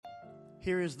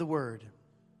Here is the word.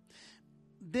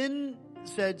 Then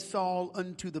said Saul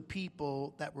unto the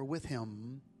people that were with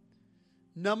him,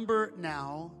 number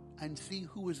now and see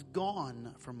who is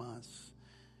gone from us.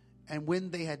 And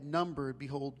when they had numbered,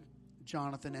 behold,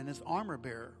 Jonathan and his armor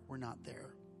bearer were not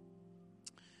there.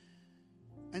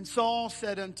 And Saul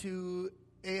said unto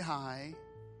Ahai,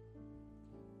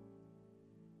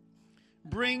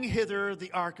 bring hither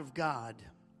the ark of God.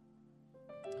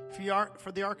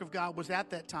 For the ark of God was at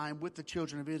that time with the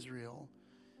children of Israel.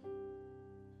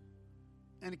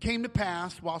 And it came to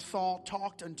pass, while Saul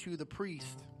talked unto the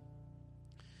priest,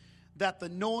 that the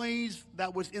noise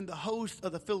that was in the host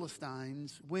of the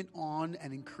Philistines went on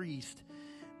and increased.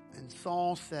 And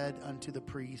Saul said unto the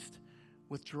priest,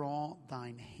 withdraw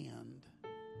thine hand.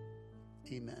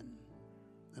 Amen.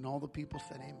 And all the people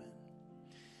said amen.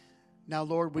 Now,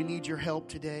 Lord, we need your help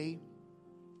today.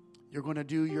 You're going to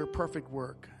do your perfect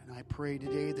work. And I pray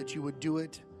today that you would do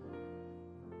it.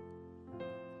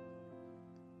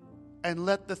 And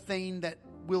let the thing that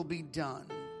will be done,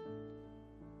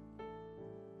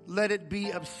 let it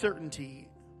be of certainty.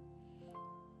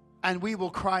 And we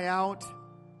will cry out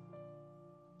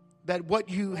that what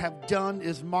you have done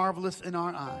is marvelous in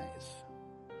our eyes.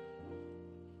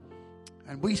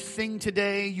 And we sing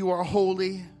today, you are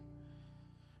holy,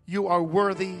 you are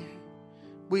worthy.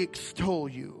 We extol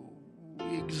you,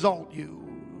 we exalt you,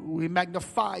 we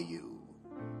magnify you,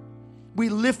 we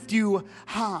lift you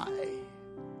high.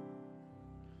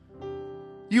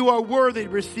 You are worthy to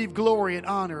receive glory and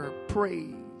honor,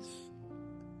 praise.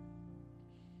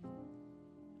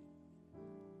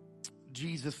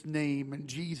 Jesus' name, in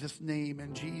Jesus' name,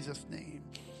 in Jesus' name.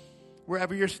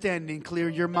 Wherever you're standing, clear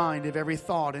your mind of every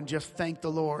thought and just thank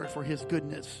the Lord for his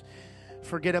goodness.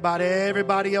 Forget about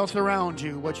everybody else around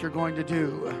you, what you're going to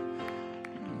do.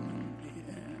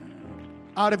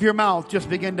 Out of your mouth, just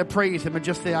begin to praise him and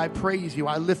just say, I praise you,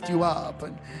 I lift you up,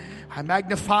 and I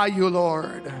magnify you,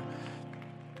 Lord.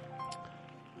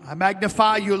 I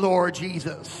magnify you, Lord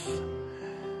Jesus.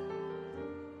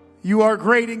 You are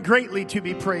great and greatly to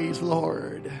be praised,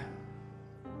 Lord.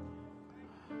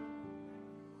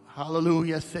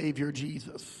 Hallelujah, Savior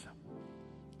Jesus.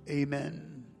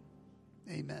 Amen.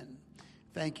 Amen.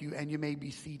 Thank you, and you may be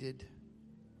seated.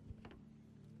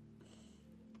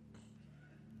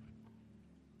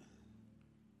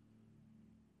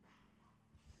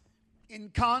 In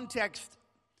context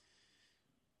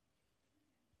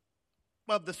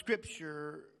of the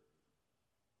scripture,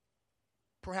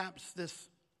 perhaps this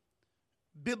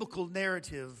biblical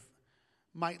narrative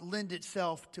might lend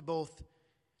itself to both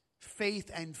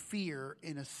faith and fear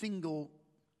in a single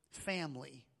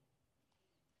family.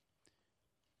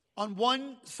 On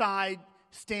one side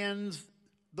stands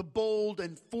the bold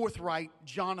and forthright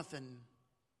Jonathan.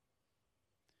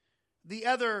 The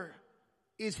other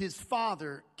is his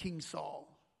father, King Saul.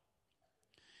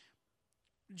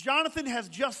 Jonathan has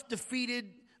just defeated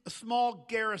a small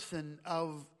garrison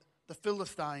of the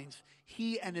Philistines,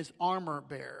 he and his armor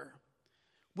bearer,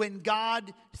 when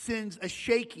God sends a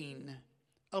shaking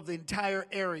of the entire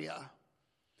area.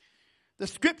 The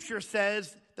scripture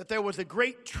says that there was a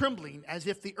great trembling, as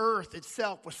if the earth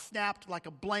itself was snapped like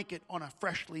a blanket on a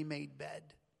freshly made bed.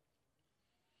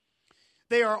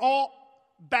 They are all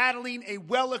battling a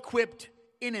well-equipped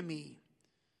enemy.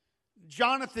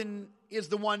 Jonathan is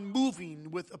the one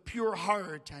moving with a pure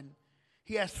heart, and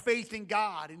he has faith in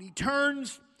God, and he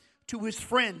turns to his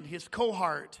friend, his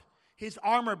cohort, his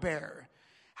armor bearer,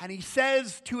 and he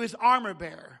says to his armor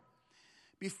bearer,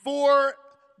 before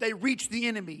they reach the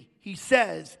enemy, he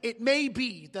says, it may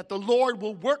be that the Lord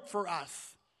will work for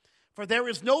us, for there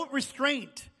is no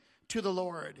restraint to the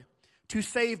Lord to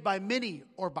save by many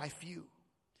or by few.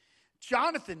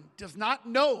 Jonathan does not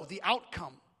know the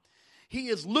outcome. He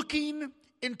is looking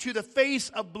into the face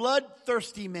of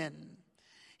bloodthirsty men.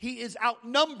 He is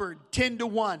outnumbered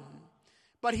 10-1,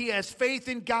 but he has faith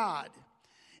in God.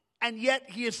 And yet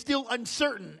he is still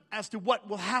uncertain as to what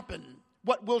will happen,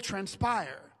 what will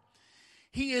transpire.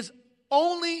 He is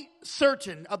only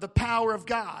certain of the power of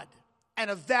God,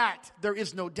 and of that there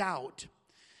is no doubt.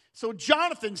 So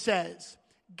Jonathan says,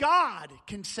 God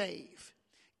can save.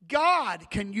 God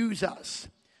can use us.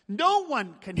 No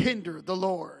one can hinder the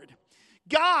Lord.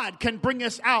 God can bring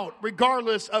us out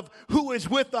regardless of who is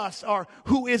with us or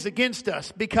who is against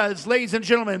us. Because, ladies and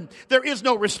gentlemen, there is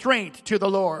no restraint to the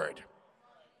Lord.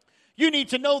 You need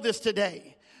to know this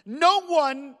today. No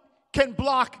one can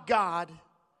block God.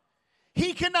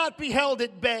 He cannot be held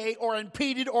at bay or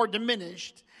impeded or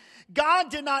diminished. God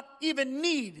did not even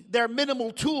need their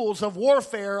minimal tools of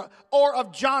warfare or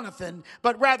of Jonathan,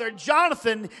 but rather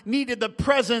Jonathan needed the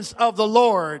presence of the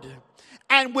Lord.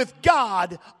 And with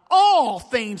God, all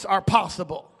things are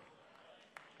possible.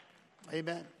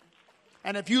 Amen.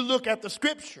 And if you look at the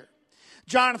scripture,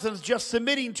 Jonathan's just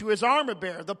submitting to his armor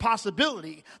bearer the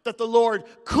possibility that the Lord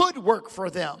could work for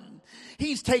them.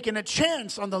 He's taken a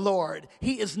chance on the Lord.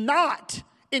 He is not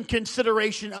in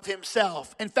consideration of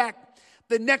himself. In fact,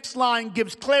 the next line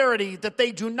gives clarity that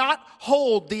they do not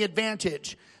hold the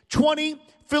advantage. 20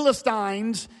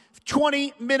 Philistines,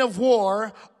 20 men of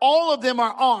war, all of them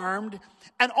are armed,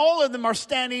 and all of them are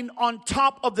standing on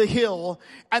top of the hill,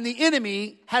 and the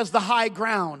enemy has the high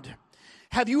ground.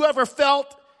 Have you ever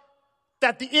felt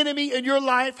that the enemy in your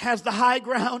life has the high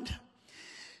ground?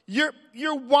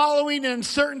 You're wallowing in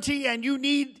uncertainty, and you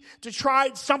need to try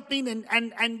something,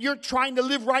 and you're trying to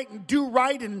live right and do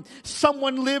right, and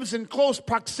someone lives in close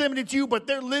proximity to you, but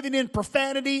they're living in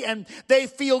profanity, and they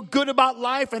feel good about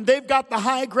life, and they've got the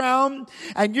high ground,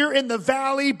 and you're in the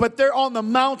valley, but they're on the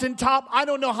mountaintop. I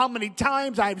don't know how many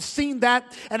times I've seen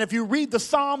that, and if you read the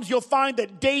Psalms, you'll find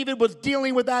that David was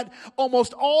dealing with that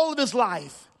almost all of his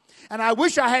life. And I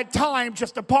wish I had time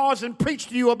just to pause and preach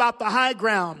to you about the high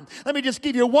ground. Let me just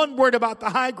give you one word about the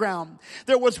high ground.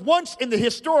 There was once in the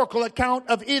historical account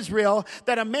of Israel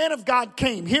that a man of God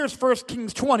came. Here's 1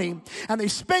 Kings 20. And they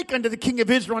spake unto the king of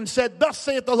Israel and said, Thus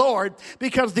saith the Lord,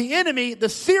 because the enemy, the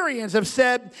Syrians, have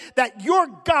said that your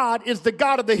God is the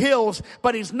God of the hills,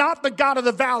 but he's not the God of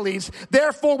the valleys.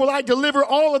 Therefore will I deliver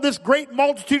all of this great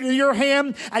multitude into your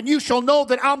hand, and you shall know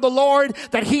that I'm the Lord,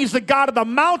 that he's the God of the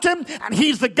mountain, and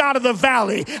he's the God of the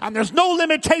valley. And there's no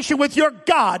limitation with your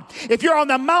God. If you're on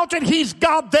the mountain, he's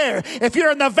God there. If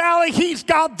you're in the valley, he's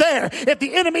God there. If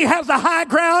the enemy has the high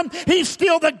ground, he's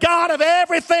still the God of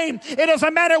everything. It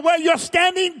doesn't matter where you're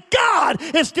standing, God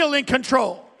is still in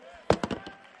control.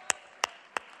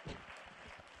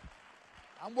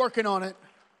 I'm working on it.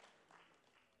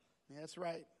 That's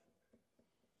right.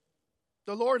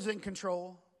 The Lord's in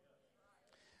control.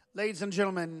 Ladies and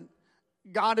gentlemen,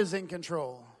 God is in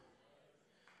control.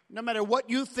 No matter what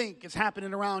you think is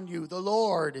happening around you, the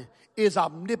Lord is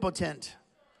omnipotent.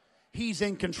 He's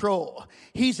in control.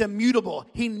 He's immutable.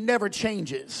 He never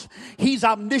changes. He's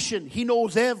omniscient. He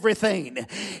knows everything.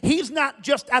 He's not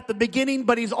just at the beginning,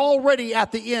 but he's already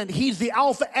at the end. He's the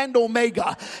Alpha and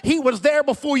Omega. He was there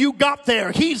before you got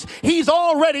there. He's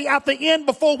already at the end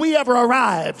before we ever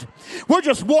arrived. We're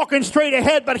just walking straight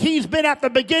ahead, but he's been at the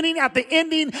beginning, at the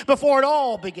ending, before it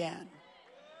all began.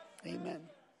 Amen.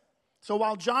 So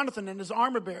while Jonathan and his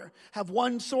armor bearer have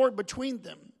one sword between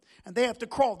them, and they have to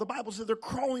crawl, the Bible says they're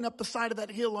crawling up the side of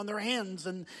that hill on their hands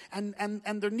and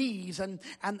their knees, and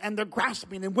they're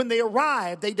grasping. And when they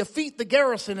arrive, they defeat the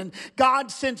garrison, and God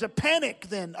sends a panic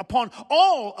then upon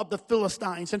all of the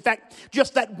Philistines. In fact,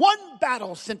 just that one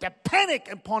battle sent a panic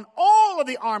upon all of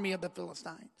the army of the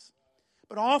Philistines.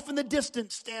 But off in the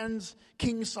distance stands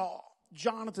King Saul,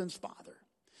 Jonathan's father.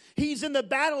 He's in the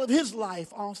battle of his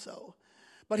life also.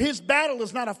 But his battle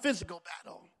is not a physical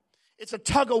battle. It's a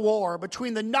tug of war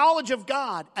between the knowledge of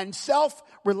God and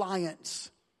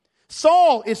self-reliance.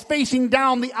 Saul is facing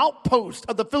down the outpost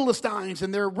of the Philistines,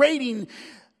 and they're raiding,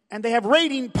 and they have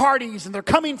raiding parties, and they're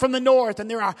coming from the north,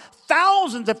 and there are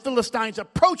thousands of Philistines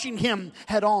approaching him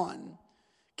head on.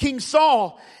 King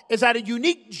Saul is at a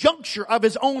unique juncture of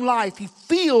his own life. He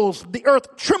feels the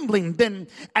earth trembling then,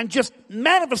 and just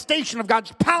manifestation of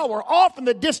God's power off in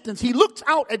the distance. He looks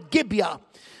out at Gibeah,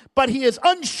 but he is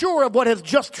unsure of what has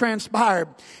just transpired.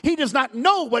 He does not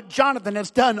know what Jonathan has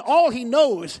done. All he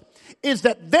knows is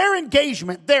that their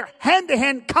engagement, their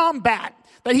hand-to-hand combat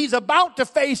that he's about to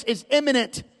face is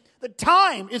imminent. The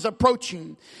time is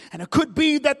approaching, and it could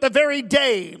be that the very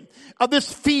day of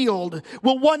this field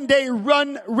will one day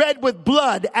run red with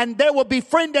blood, and there will be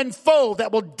friend and foe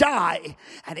that will die.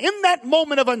 And in that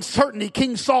moment of uncertainty,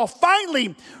 King Saul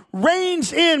finally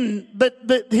reins in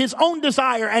his own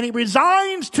desire, and he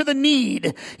resigns to the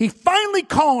need. He finally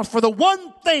calls for the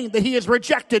one thing that he has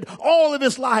rejected all of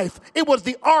his life. It was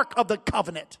the Ark of the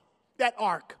Covenant. That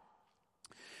ark.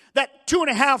 That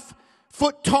 2.5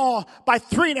 foot tall by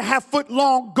 3.5 foot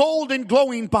long golden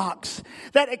glowing box.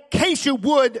 That acacia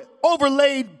wood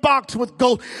overlaid box with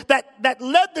gold that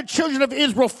led the children of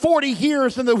Israel 40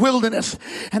 years in the wilderness,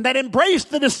 and that embraced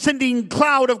the descending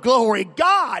cloud of glory.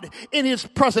 God in his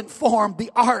present form, the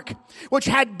ark, which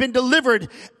had been delivered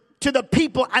to the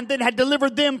people and then had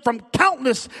delivered them from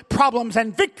countless problems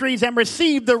and victories and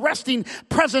received the resting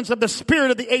presence of the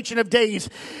Spirit of the Ancient of Days.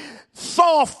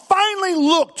 Saul finally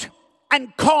looked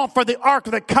and called for the Ark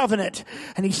of the Covenant.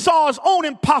 And he saw his own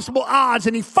impossible odds.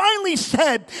 And he finally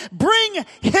said, "Bring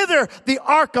hither the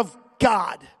Ark of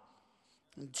God."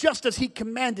 And just as he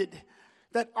commanded,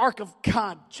 that ark of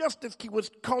God, just as he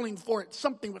was calling for it,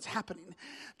 something was happening.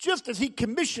 Just as he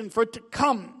commissioned for it to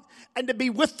come and to be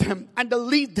with them and to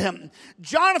lead them,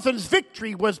 Jonathan's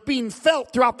victory was being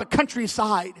felt throughout the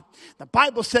countryside. The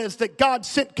Bible says that God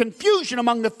sent confusion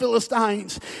among the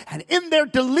Philistines, and in their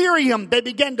delirium, they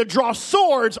began to draw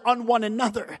swords on one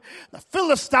another. The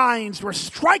Philistines were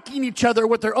striking each other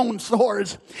with their own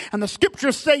swords, and the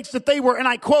scripture states that they were, and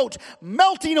I quote,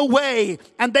 melting away,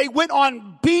 and they went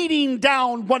on beating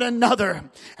down one another.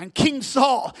 And King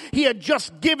Saul, he had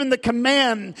just given the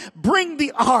command, bring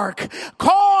the ark,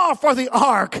 call for the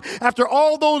ark. After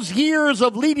all those years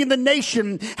of leading the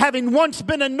nation, having once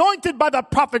been anointed by the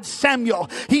prophet Samuel,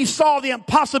 he saw the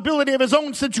impossibility of his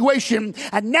own situation,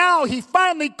 and now he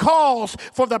finally calls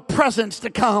for the presence to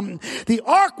come. The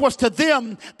ark was to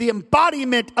them the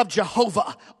embodiment of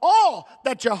Jehovah. All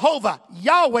that Jehovah,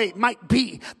 Yahweh, might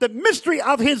be. The mystery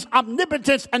of his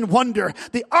omnipotence and wonder.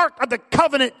 The ark of the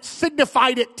covenant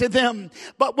signified it to them.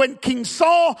 But when King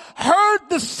Saul heard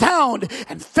the sound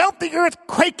and felt the earth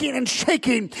quaking and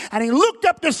shaking, and he looked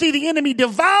up to see the enemy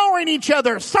devouring each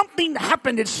other, something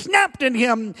happened. It snapped in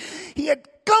him. He had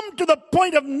come to the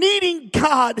point of needing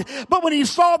God, but when he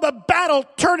saw the battle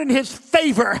turn in his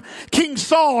favor, King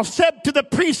Saul said to the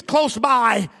priest close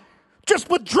by, just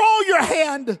withdraw your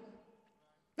hand.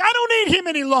 I don't need him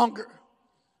any longer.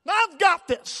 I've got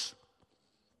this.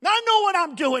 I know what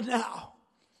I'm doing now.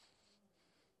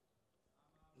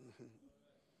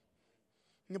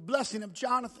 The blessing of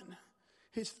Jonathan,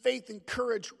 his faith and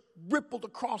courage rippled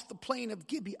across the plain of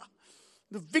Gibeah.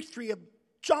 The victory of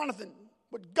Jonathan,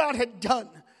 what God had done,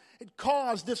 it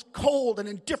caused this cold and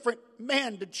indifferent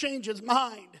man to change his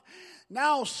mind.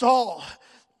 Now Saul,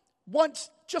 once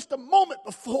just a moment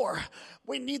before,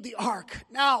 we need the ark.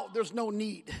 Now there's no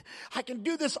need. I can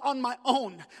do this on my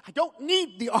own. I don't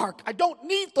need the ark. I don't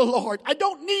need the Lord. I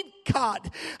don't need God.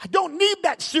 I don't need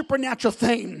that supernatural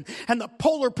thing. And the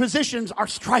polar positions are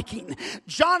striking.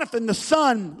 Jonathan, the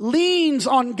son, leans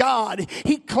on God.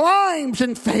 He climbs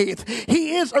in faith.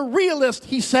 He is a realist,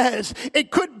 he says. It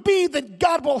could be that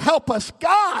God will help us.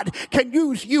 God can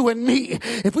use you and me.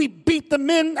 If we beat the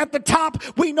men at the top,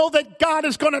 we know that God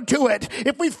is going to do it.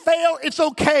 If we fail, it's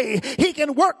okay. He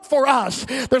can work for us.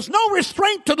 There's no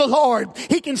restraint to the Lord.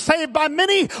 He can save by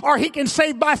many or he can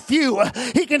save by few.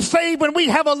 He can save when we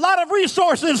have a lot of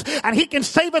resources, and he can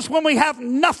save us when we have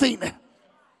nothing.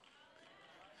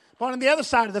 But on the other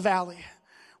side of the valley,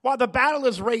 while the battle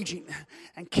is raging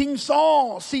and King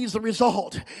Saul sees the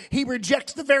result, he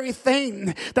rejects the very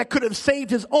thing that could have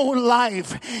saved his own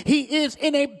life. He is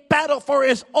in a battle for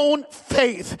his own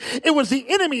faith. It was the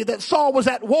enemy that Saul was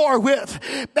at war with.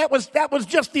 That was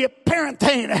just the apparent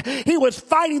thing. He was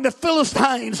fighting the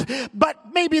Philistines,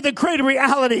 but maybe the greater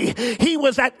reality, he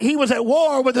was at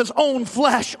war with his own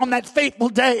flesh on that fateful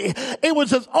day. It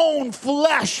was his own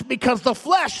flesh, because the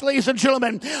flesh, ladies and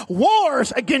gentlemen,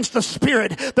 wars against the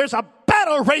spirit. There's a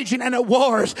battle raging, and it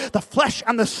wars the flesh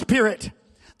and the spirit.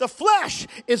 The flesh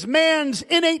is man's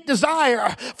innate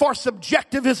desire for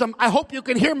subjectivism. I hope you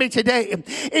can hear me today.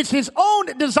 It's his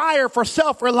own desire for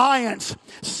self-reliance.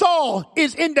 Saul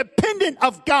is independent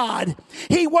of God.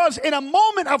 He was in a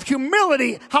moment of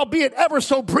humility, howbeit ever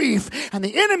so brief, and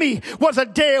the enemy was a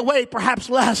day away, perhaps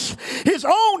less. His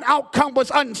own outcome was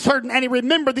uncertain, and he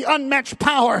remembered the unmatched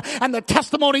power and the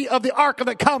testimony of the Ark of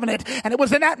the Covenant, and it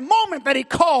was in that moment that he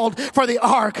called for the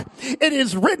Ark. It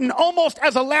is written almost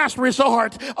as a last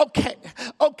resort.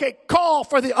 Okay, call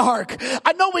for the ark.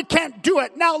 I know we can't do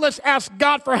it. Now let's ask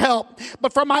God for help.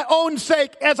 But for my own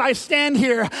sake, as I stand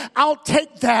here, I'll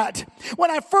take that. When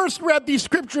I first read these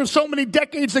scriptures so many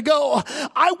decades ago,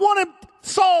 I wanted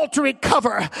Saul to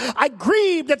recover. I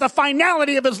grieved at the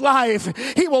finality of his life.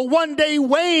 He will one day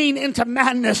wane into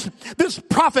madness. This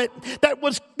prophet that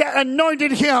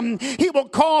anointed him, he will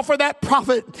call for that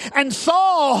prophet. And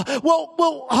Saul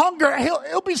will hunger.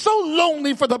 He'll be so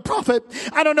lonely for the prophet.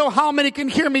 I don't know how many can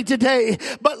hear me today,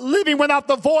 but living without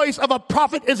the voice of a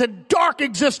prophet is a dark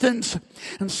existence.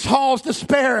 And Saul's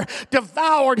despair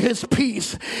devoured his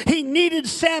peace. He needed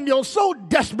Samuel so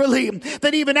desperately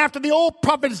that even after the old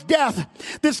prophet's death,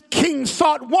 this king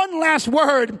sought one last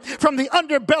word from the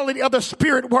underbelly of the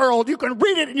spirit world. You can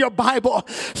read it in your Bible.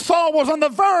 Saul was on the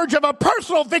verge of a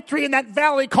personal victory in that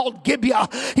valley called Gibeah.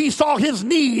 He saw his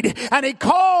need and he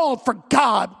called for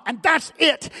God. And that's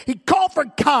it. He called for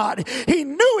God. He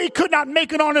knew he could not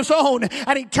make it on his own.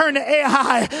 And he turned to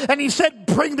Ahai and he said,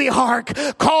 bring the ark,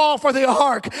 call for the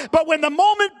ark. But when the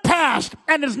moment passed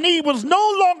and his need was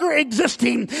no longer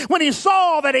existing, when he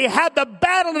saw that he had the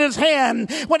battle in his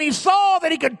hand, when he saw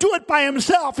that he could do it by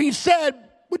himself, he said,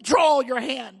 withdraw your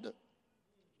hand.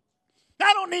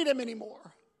 I don't need him anymore.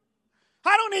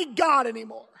 I don't need God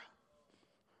anymore.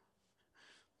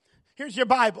 Here's your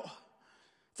Bible.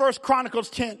 1 Chronicles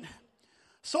 10.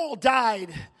 Saul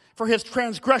died for his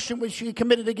transgression which he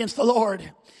committed against the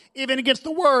Lord, even against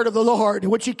the word of the Lord,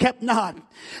 which he kept not.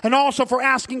 And also for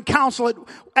asking counsel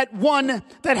at one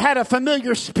that had a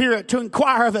familiar spirit to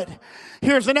inquire of it.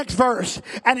 Here's the next verse.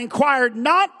 And inquired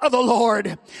not of the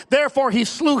Lord. Therefore he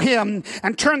slew him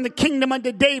and turned the kingdom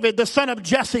unto David, the son of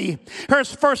Jesse.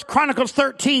 Here's 1 Chronicles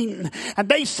 13. And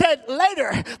they said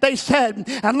later,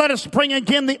 and let us bring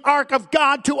again the ark of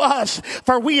God to us,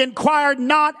 for we inquired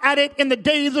not at it in the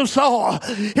days of Saul.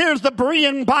 Here's the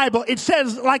Berean Bible. It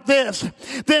says like this.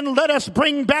 Then let us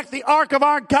bring back the ark of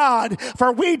our God,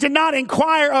 for we did not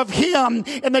inquire of him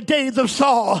in the days of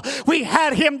Saul. We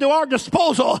had him to our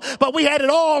disposal, but we had it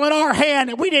all in our hand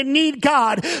and we didn't need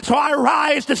God. So I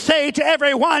rise to say to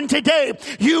everyone today,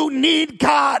 you need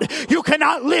God. You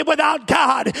cannot live without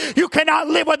God. You cannot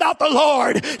live without the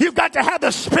Lord. You've got to have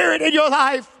the Spirit in your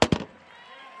life.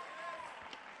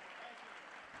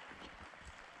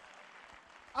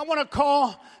 I want to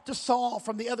call to Saul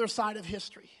from the other side of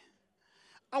history.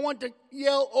 I want to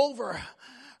yell over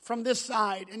from this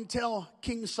side and tell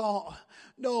King Saul,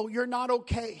 no, you're not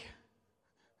okay.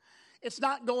 It's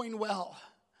not going well.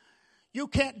 You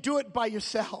can't do it by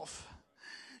yourself.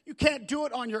 You can't do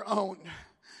it on your own.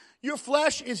 Your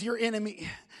flesh is your enemy,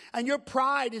 and your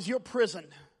pride is your prison.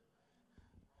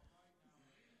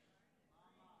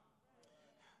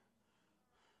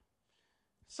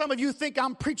 Some of you think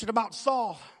I'm preaching about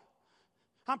Saul.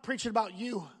 I'm preaching about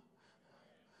you.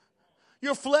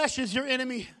 Your flesh is your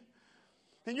enemy,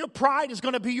 and your pride is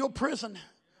going to be your prison.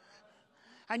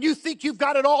 And you think you've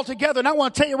got it all together. And I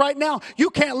want to tell you right now, you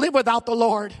can't live without the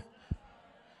Lord.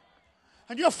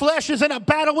 And your flesh is in a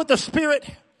battle with the Spirit.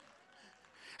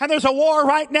 And there's a war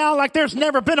right now like there's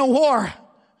never been a war.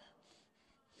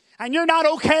 And you're not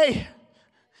okay.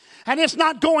 And it's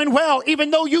not going well,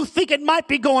 even though you think it might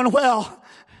be going well.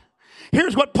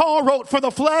 Here's what Paul wrote. For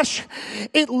the flesh,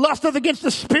 it lusteth against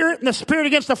the Spirit, and the Spirit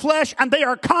against the flesh, and they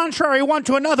are contrary one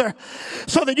to another,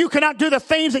 so that you cannot do the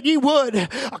things that ye would.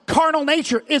 A carnal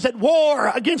nature is at war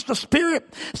against the Spirit.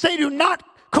 So they do not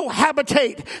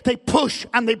cohabitate. They push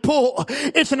and they pull.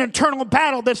 It's an internal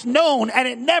battle that's known, and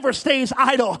it never stays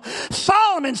idle.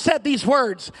 Solomon said these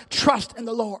words, trust in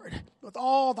the Lord with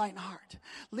all thine heart.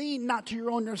 Lean not to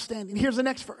your own understanding. Here's the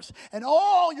next verse. In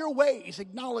all your ways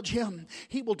acknowledge him.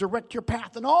 He will direct your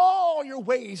path. In all your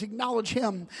ways acknowledge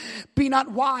him. Be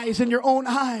not wise in your own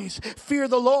eyes. Fear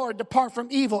the Lord. Depart from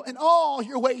evil. In all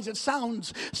your ways. It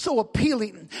sounds so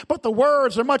appealing, but the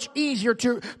words are much easier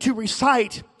to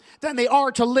recite than they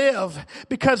are to live.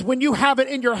 Because when you have it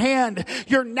in your hand,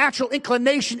 your natural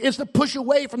inclination is to push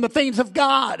away from the things of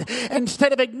God.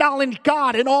 Instead of acknowledging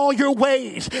God in all your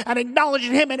ways and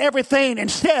acknowledging him in everything,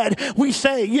 instead we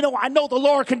say, I know the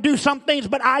Lord can do some things,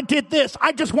 but I did this.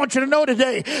 I just want you to know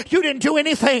today, you didn't do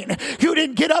anything. You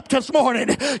didn't get up this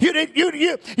morning. You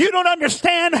don't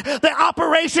understand the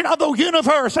operation of the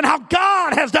universe and how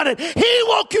God has done it. He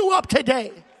woke you up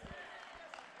today.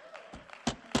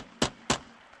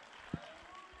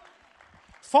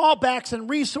 Fallbacks and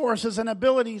resources and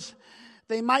abilities,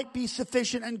 they might be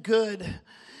sufficient and good,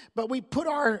 but we put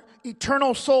our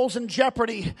eternal souls in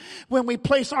jeopardy when we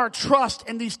place our trust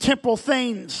in these temporal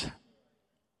things.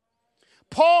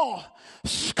 Paul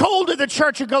scolded the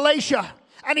church of Galatia,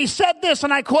 and he said this,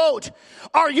 and I quote,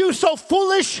 are you so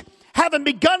foolish, having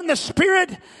begun in the Spirit,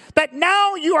 that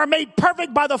now you are made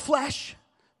perfect by the flesh?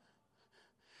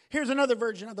 Here's another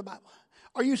version of the Bible.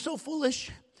 Are you so foolish?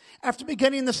 After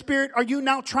beginning in the Spirit, are you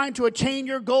now trying to attain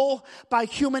your goal by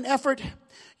human effort?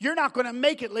 You're not going to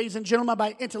make it, ladies and gentlemen,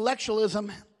 by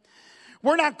intellectualism.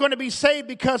 We're not going to be saved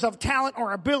because of talent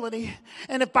or ability.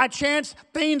 And if by chance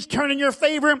things turn in your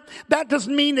favor, that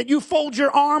doesn't mean that you fold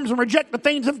your arms and reject the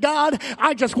things of God.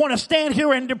 I just want to stand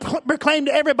here and proclaim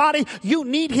to everybody, you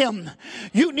need him.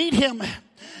 You need him.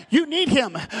 You need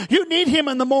him. You need him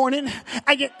in the morning.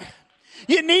 And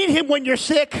you need him when you're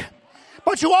sick.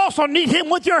 But you also need him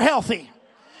when you're healthy.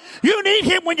 You need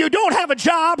him when you don't have a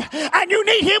job. And you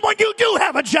need him when you do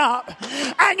have a job.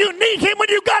 And you need him when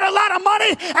you've got a lot of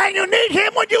money. And you need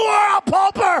him when you are a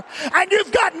pauper and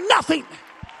you've got nothing.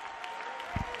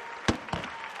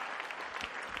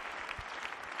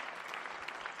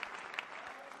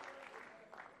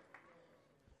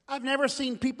 I've never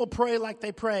seen people pray like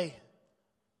they pray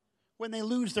when they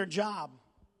lose their job.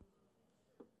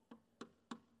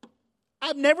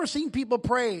 I've never seen people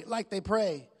pray like they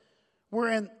pray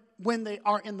when they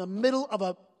are in the middle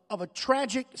of a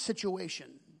tragic situation.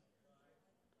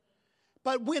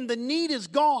 But when the need is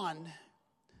gone,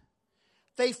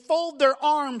 They fold their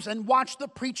arms and watch the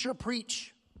preacher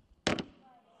preach.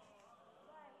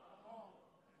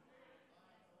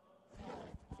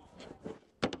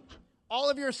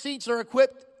 All of your seats are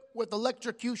equipped with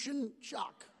electrocution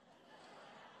shock.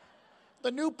 The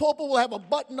new pulpit will have a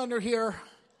button under here.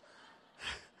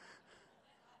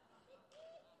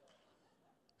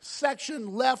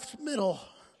 Section left middle.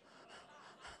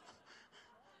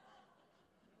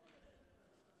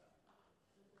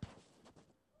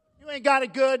 You ain't got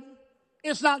it good.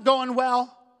 It's not going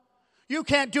well. You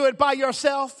can't do it by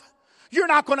yourself. You're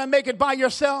not going to make it by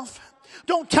yourself.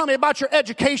 Don't tell me about your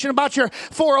education, about your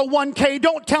 401k.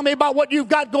 Don't tell me about what you've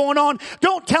got going on.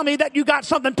 Don't tell me that you got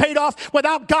something paid off.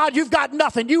 Without God, you've got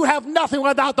nothing. You have nothing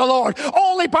without the Lord.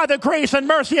 Only by the grace and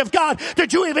mercy of God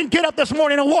did you even get up this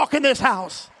morning and walk in this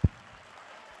house.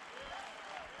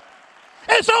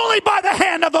 It's only by the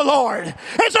hand of the Lord.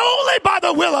 It's only by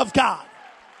the will of God.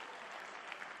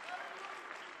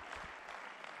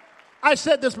 I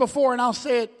said this before, and I'll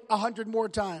say it 100 more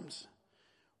times.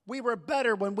 We were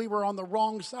better when we were on the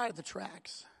wrong side of the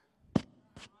tracks.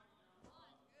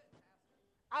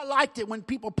 I liked it when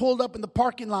people pulled up in the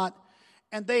parking lot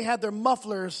and they had their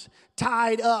mufflers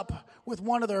tied up with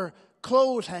one of their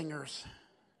clothes hangers.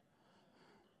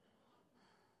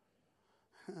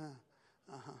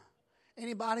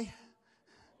 Anybody?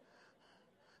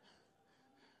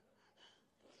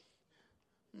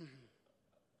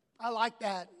 I like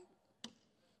that.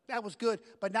 That was good.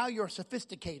 But now you're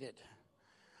sophisticated.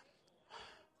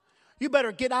 You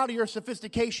better get out of your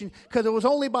sophistication, because it was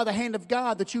only by the hand of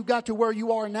God that you got to where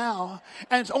you are now.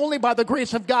 And it's only by the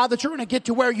grace of God that you're going to get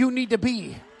to where you need to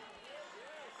be.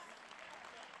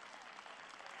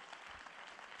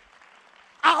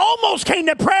 I almost came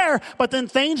to prayer, but then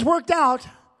things worked out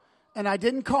and I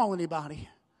didn't call anybody.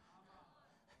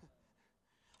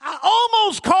 I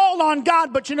almost called on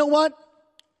God, but you know what?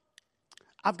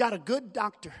 I've got a good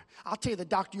doctor. I'll tell you the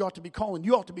doctor you ought to be calling.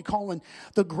 You ought to be calling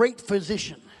the great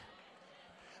physician.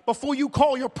 Before you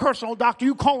call your personal doctor,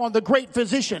 you call on the great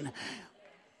physician.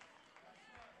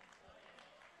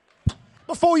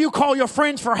 Before you call your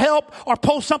friends for help or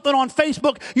post something on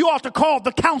Facebook, you ought to call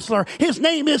the counselor. His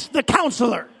name is the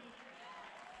Counselor.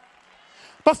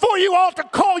 Before you ought to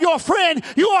call your friend,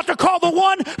 you ought to call the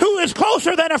one who is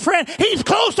closer than a friend. He's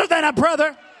closer than a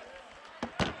brother.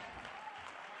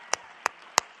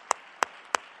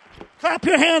 Clap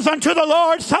your hands unto the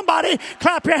Lord. Somebody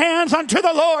clap your hands unto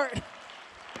the Lord.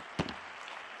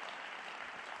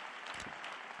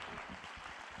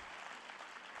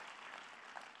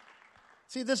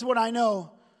 See, this is what I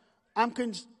know.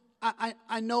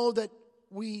 I know that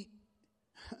we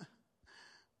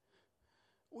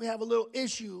have a little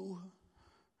issue.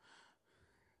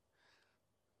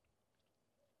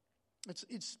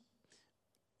 It's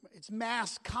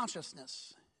mass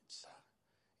consciousness.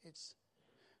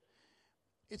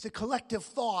 It's a collective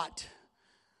thought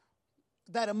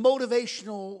that a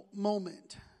motivational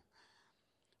moment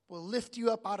will lift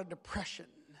you up out of depression.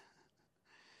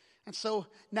 And so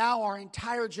now our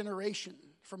entire generation,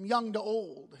 from young to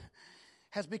old,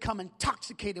 has become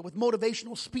intoxicated with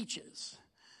motivational speeches,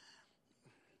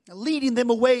 leading them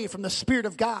away from the Spirit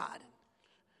of God.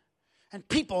 And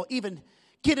people even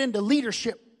get into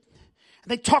leadership.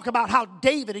 And they talk about how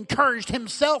David encouraged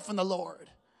himself in the Lord.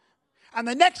 And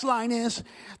the next line is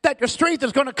that your strength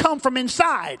is going to come from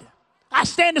inside. I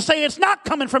stand to say it's not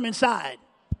coming from inside.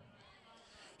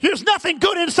 There's nothing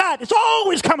good inside. It's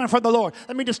always coming from the Lord.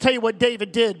 Let me just tell you what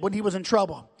David did when he was in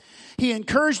trouble. He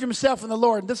encouraged himself in the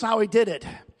Lord, and this is how he did it.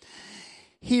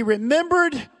 He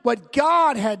remembered what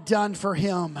God had done for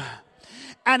him,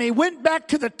 and he went back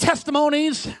to the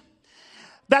testimonies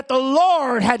that the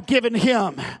Lord had given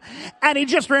him. And he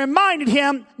just reminded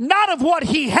him not of what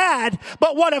he had,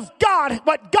 but what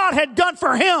God had done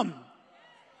for him.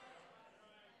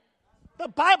 The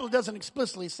Bible doesn't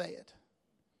explicitly say it.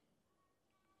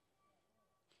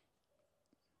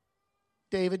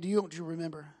 David, don't you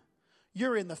remember?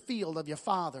 You're in the field of your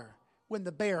father when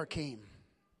the bear came.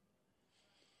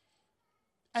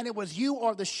 And it was you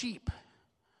or the sheep,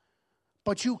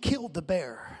 but you killed the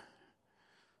bear.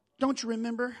 Don't you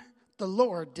remember? The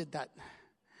Lord did that.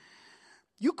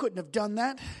 You couldn't have done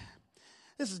that.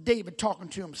 This is David talking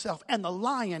to himself. And the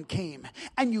lion came,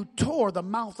 and you tore the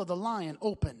mouth of the lion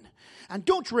open. And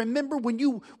don't you remember when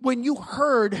you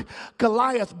heard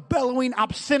Goliath bellowing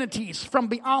obscenities from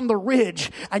beyond the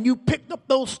ridge, and you picked up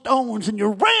those stones and you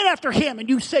ran after him, and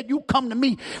you said, you come to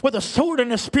me with a sword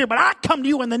and a spear, but I come to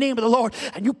you in the name of the Lord.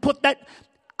 And you put that.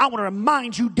 I want to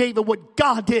remind you, David, what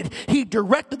God did. He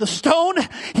directed the stone.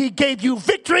 He gave you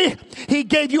victory. He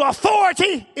gave you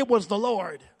authority. It was the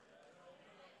Lord.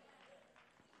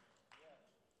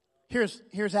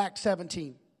 Here's Acts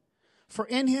 17. For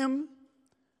in him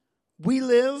we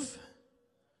live,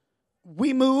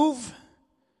 we move,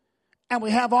 and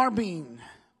we have our being.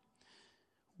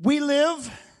 We live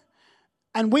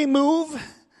and we move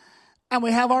and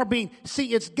we have our being.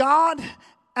 See, it's God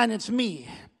and it's me.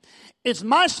 It's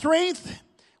my strength,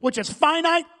 which is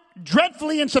finite,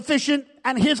 dreadfully insufficient,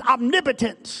 and his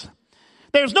omnipotence.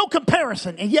 There's no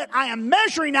comparison, and yet I am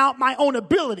measuring out my own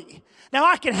ability. Now,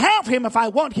 I can have him if I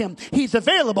want him. He's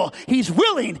available. He's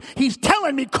willing. He's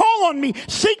telling me, call on me,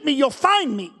 seek me, you'll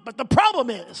find me. But the problem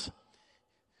is,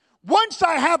 once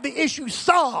I have the issue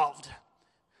solved,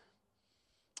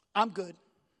 I'm good.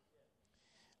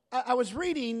 I was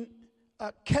reading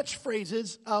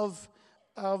catchphrases of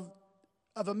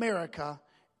America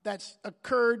that's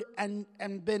occurred and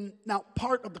been now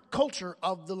part of the culture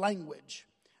of the language.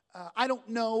 I don't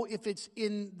know if it's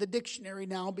in the dictionary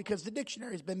now because the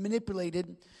dictionary has been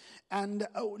manipulated and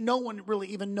no one really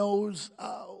even knows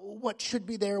what should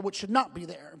be there, what should not be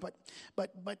there.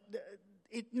 But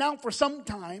it now for some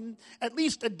time, at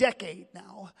least a decade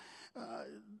now,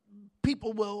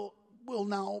 people will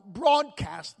now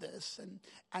broadcast this,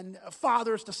 and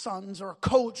fathers to sons or a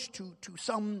coach to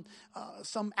some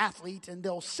athlete, and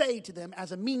they'll say to them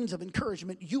as a means of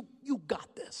encouragement, you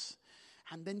got this.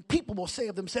 And then people will say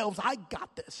of themselves, I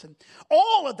got this. And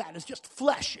all of that is just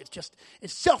flesh.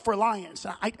 It's self-reliance.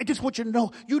 I just want you to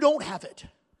know you don't have it.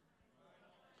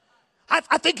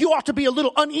 I think you ought to be a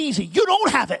little uneasy. You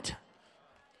don't have it.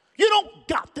 You don't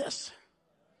got this.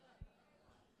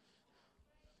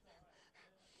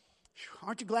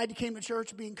 Aren't you glad you came to church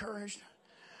to be encouraged?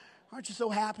 Aren't you so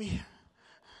happy?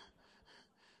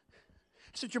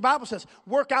 It's what your Bible says.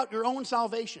 Work out your own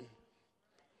salvation.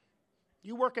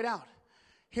 You work it out.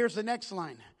 Here's the next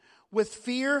line. With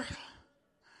fear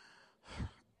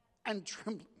and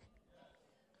trembling.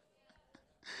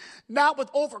 Not with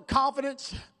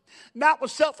overconfidence. Not with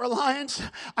self-reliance.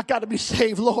 I got to be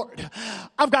saved, Lord.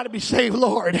 I've got to be saved,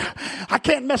 Lord. I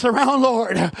can't mess around,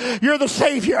 Lord. You're the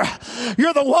Savior.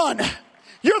 You're the one.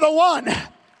 You're the one.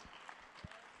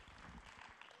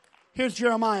 Here's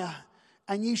Jeremiah.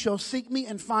 And ye shall seek me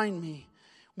and find me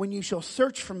when you shall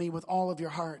search for me with all of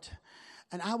your heart.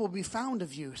 And I will be found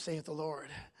of you, saith the Lord.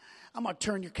 I'm going to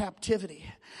turn your captivity.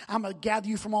 I'm going to gather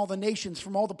you from all the nations,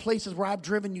 from all the places where I've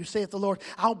driven you, saith the Lord.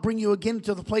 I'll bring you again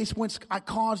to the place whence I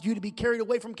caused you to be carried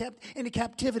away from into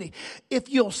captivity. If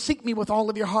you'll seek me with all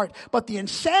of your heart. But the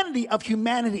insanity of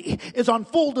humanity is on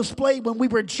full display when we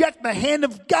reject the hand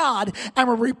of God and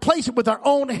we replace it with our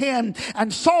own hand.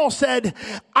 And Saul said,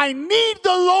 I need the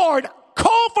Lord.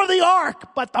 Call for the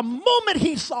ark. But the moment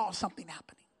he saw something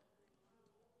happening,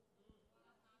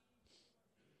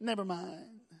 never mind.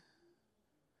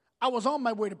 I was on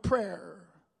my way to prayer,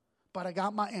 but I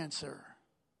got my answer.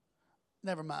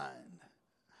 Never mind.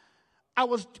 I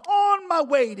was on my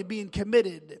way to being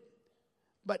committed,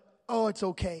 but it's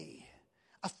okay.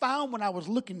 I found what I was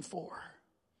looking for.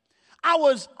 I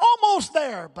was almost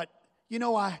there, but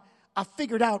I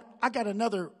figured out I got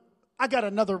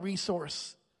another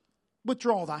resource.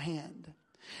 Withdraw thy hand.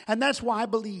 And that's why I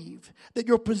believe that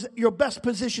your best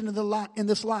position in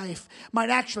this life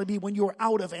might actually be when you're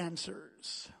out of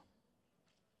answers.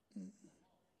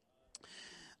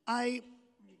 I've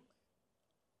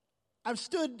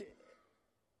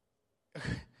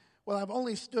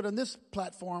only stood on this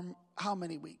platform how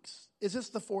many weeks? Is this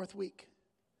the 4th week?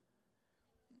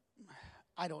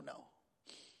 I don't know.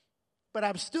 But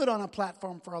I've stood on a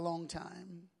platform for a long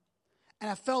time, and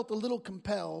I felt a little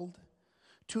compelled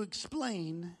to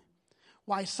explain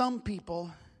why some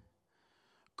people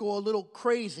go a little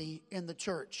crazy in the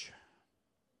church.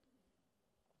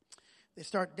 They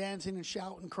start dancing and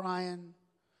shouting, crying,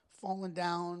 falling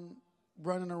down,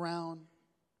 running around.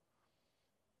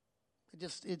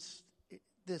 It's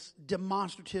this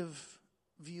demonstrative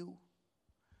view.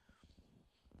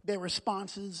 Their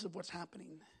responses of what's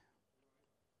happening.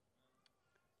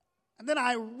 And then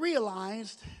I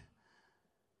realized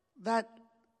that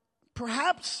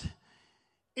perhaps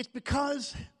it's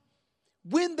because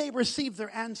when they received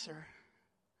their answer,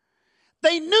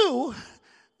 they knew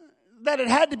that it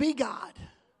had to be God.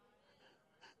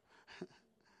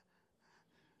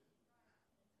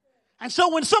 And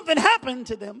so when something happened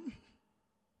to them,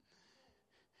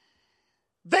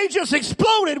 they just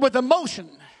exploded with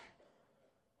emotion.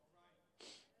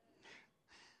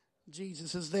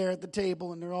 Jesus is there at the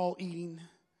table and they're all eating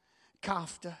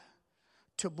kafta,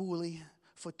 tabbouleh,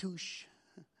 fattoush.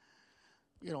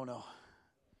 You don't know.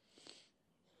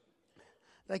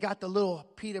 They got the little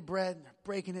pita bread, and they're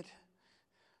breaking it.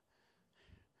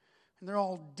 And they're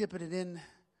all dipping it in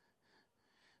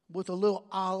with a little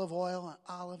olive oil and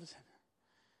olives.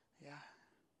 Yeah.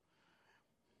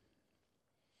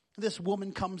 This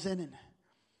woman comes in and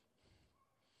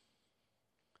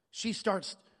she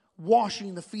starts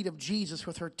washing the feet of Jesus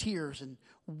with her tears and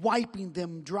wiping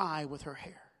them dry with her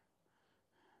hair.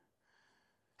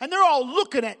 And they're all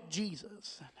looking at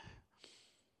Jesus.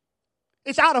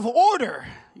 It's out of order,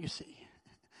 you see.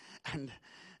 And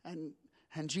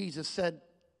Jesus said,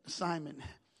 Simon,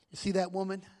 you see that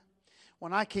woman?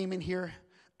 When I came in here,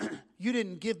 you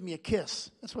didn't give me a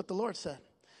kiss. That's what the Lord said.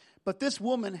 But this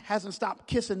woman hasn't stopped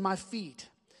kissing my feet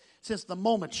since the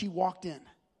moment she walked in.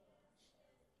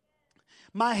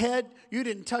 My head, you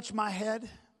didn't touch my head.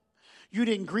 You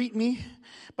didn't greet me,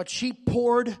 but she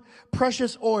poured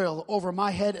precious oil over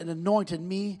my head and anointed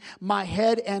me, my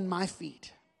head and my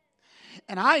feet.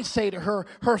 And I say to her,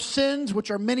 her sins, which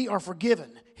are many, are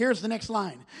forgiven. Here's the next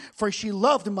line. For she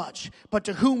loved much, but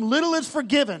to whom little is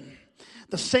forgiven,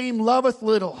 the same loveth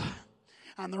little.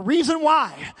 And the reason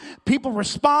why people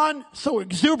respond so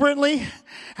exuberantly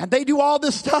and they do all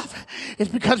this stuff is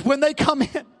because when they come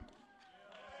in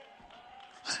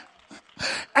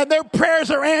and their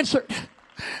prayers are answered,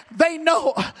 they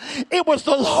know it was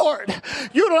the Lord.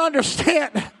 You don't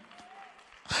understand.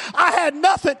 I had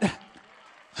nothing.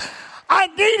 I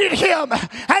needed him,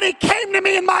 and he came to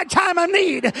me in my time of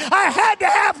need. I had to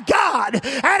have God,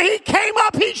 and he came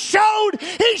up. He showed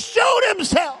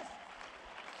himself.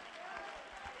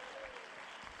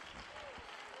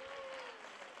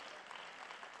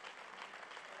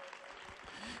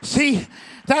 See,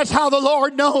 that's how the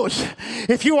Lord knows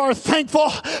if you are thankful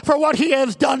for what he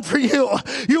has done for you.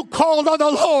 You called on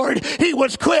the Lord. He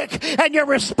was quick. And your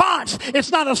response,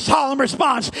 it's not a solemn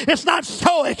response. It's not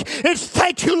stoic. It's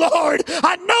thank you, Lord.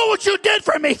 I know what you did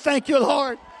for me. Thank you,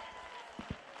 Lord.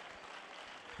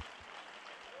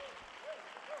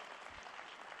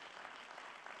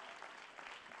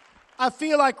 I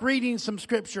feel like reading some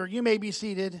scripture. You may be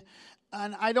seated.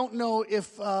 And I don't know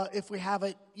if we have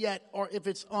it yet or if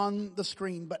it's on the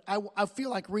screen, but I feel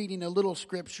like reading a little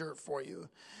scripture for you.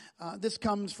 This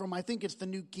comes from, I think it's the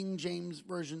New King James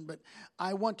Version, but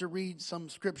I want to read some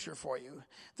scripture for you.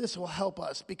 This will help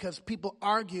us because people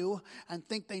argue and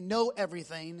think they know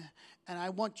everything, and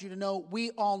I want you to know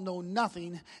we all know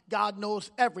nothing. God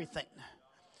knows everything.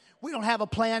 We don't have a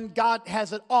plan. God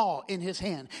has it all in his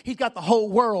hand. He's got the whole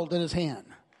world in his hand.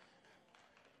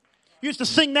 Used to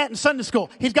sing that in Sunday school.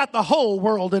 He's got the whole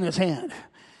world in his hand.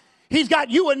 He's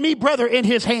got you and me, brother, in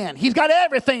his hand. He's got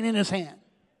everything in his hand.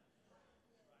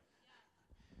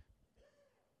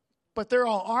 But they're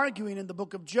all arguing in the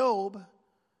book of Job,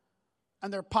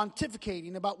 and they're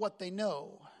pontificating about what they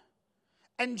know.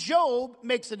 And Job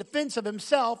makes a defense of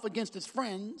himself against his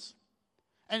friends,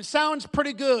 and it sounds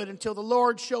pretty good until the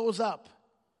Lord shows up.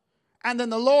 And then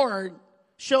the Lord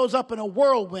shows up in a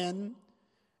whirlwind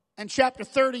in chapter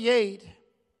 38,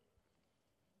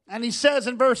 and he says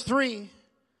in verse 3,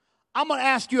 I'm going to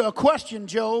ask you a question,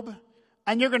 Job,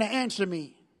 and you're going to answer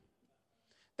me.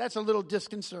 That's a little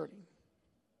disconcerting.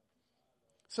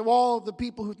 So all the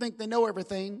people who think they know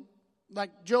everything,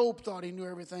 like Job thought he knew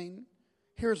everything,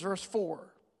 here's verse 4.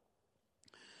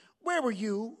 Where were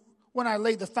you when I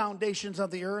laid the foundations of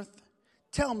the earth?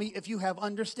 Tell me if you have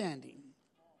understanding.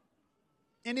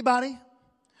 Anybody?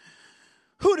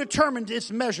 Who determined its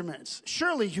measurements?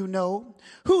 Surely you know.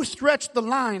 Who stretched the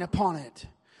line upon it?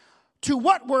 To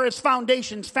what were its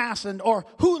foundations fastened? Or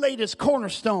who laid its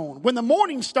cornerstone? When the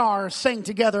morning stars sang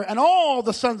together and all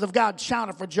the sons of God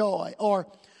shouted for joy. Or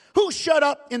who shut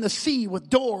up in the sea with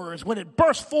doors when it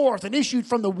burst forth and issued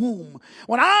from the womb?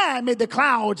 When I made the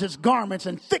clouds its garments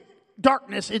and thick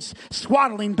darkness its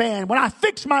swaddling band, when I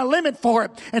fixed my limit for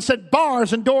it and set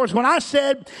bars and doors, when I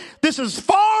said, this is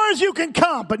far as you can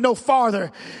come, but no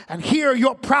farther, and here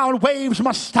your proud waves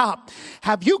must stop.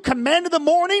 Have you commanded the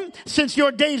morning since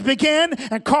your days began,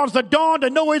 and caused the dawn to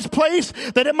know its place,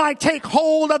 that it might take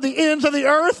hold of the ends of the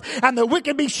earth, and the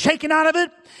wicked be shaken out of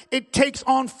it? It takes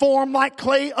on form like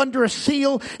clay under a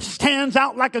seal, stands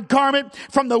out like a garment.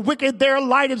 From the wicked their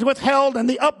light is withheld, and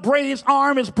the upraised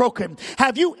arm is broken.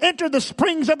 Have you entered the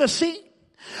springs of the sea?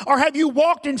 Or have you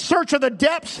walked in search of the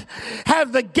depths?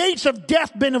 Have the gates of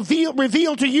death been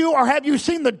revealed to you? Or have you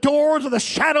seen the doors of the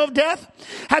shadow of death?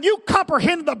 Have you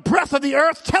comprehended the breadth of the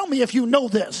earth? Tell me if you know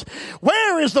this.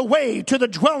 Where is the way to the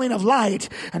dwelling of light?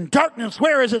 And darkness,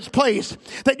 where is its place?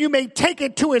 That you may take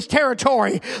it to its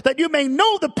territory, that you may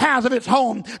know the paths of its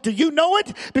home. Do you know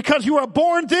it because you were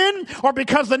born then? Or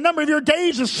because the number of your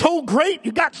days is so great,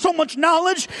 you got so much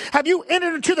knowledge? Have you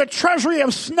entered into the treasury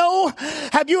of snow?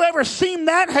 Have you ever seen that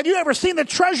that? Have you ever seen the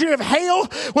treasury of hail,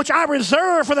 which I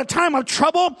reserve for the time of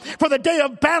trouble, for the day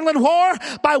of battle and war?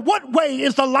 By what way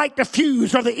is the light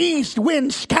diffused, or the east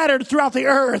wind scattered throughout the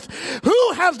earth?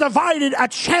 Who has divided a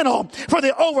channel for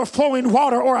the overflowing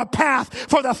water, or a path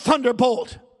for the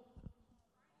thunderbolt?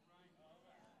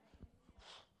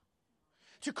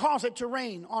 To cause it to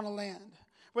rain on a land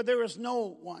where there is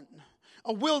no one,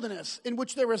 a wilderness in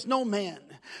which there is no man,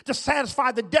 to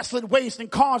satisfy the desolate waste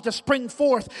and cause to spring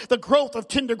forth the growth of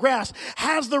tender grass.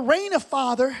 Has the rain a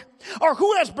father? Or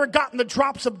who has begotten the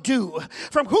drops of dew?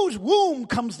 From whose womb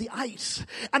comes the ice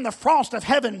and the frost of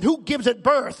heaven? Who gives it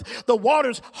birth? The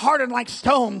waters harden like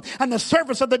stone, and the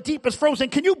surface of the deep is frozen.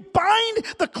 Can you bind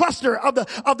the cluster of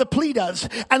the Pleiades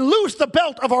and loose the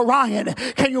belt of Orion?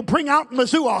 Can you bring out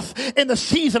Mizuoth in the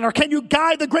season? Or can you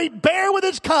guide the great bear with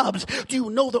its cubs? Do you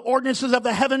know the ordinances of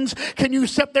the heavens? Can you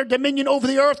set their dominion over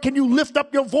the earth? Can you lift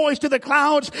up your voice to the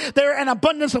clouds? There an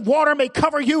abundance of water may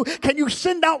cover you. Can you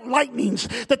send out lightnings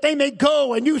that they may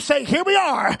go, and you say, here we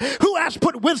are? Who has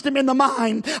put wisdom in the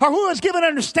mind? Or who has given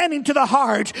understanding to the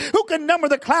heart? Who can number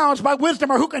the clouds by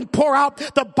wisdom? Or who can pour out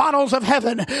the bottles of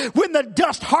heaven? When the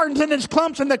dust hardens in its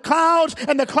clumps, and the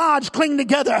clouds cling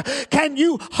together, can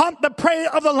you hunt the prey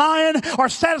of the lion, or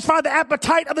satisfy the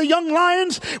appetite of the young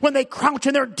lions? When they crouch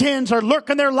in their dens, or lurk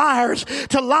in their lairs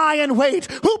to lie in wait,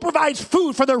 who provides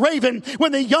food for the raven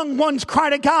when the young ones cry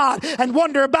to God and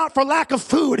wander about for lack of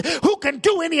food? Who can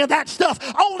do any of that stuff?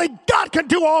 Only God can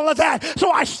do all of that. So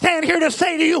I stand here to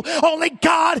say to you, only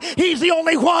God, He's the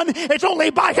only one. It's only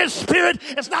by His Spirit.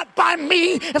 It's not by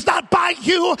me. It's not by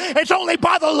you. It's only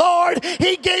by the Lord.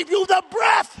 He gave you the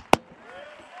breath.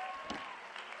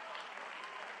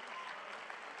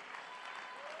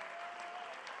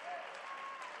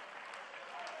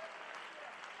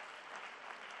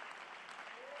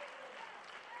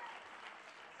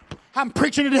 I'm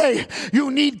preaching today.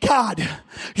 You need God.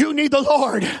 You need the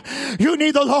Lord. You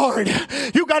need the Lord.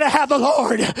 You got to have the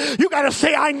Lord. You got to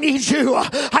say, I need you.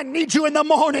 I need you in the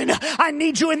morning. I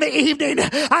need you in the evening.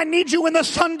 I need you when the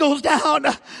sun goes down.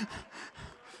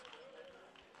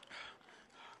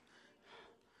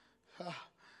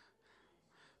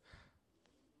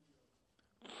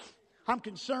 I'm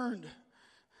concerned.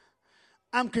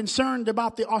 I'm concerned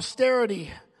about the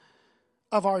austerity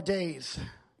of our days.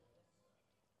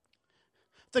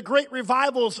 The great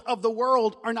revivals of the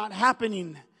world are not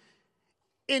happening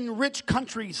in rich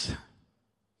countries.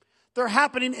 They're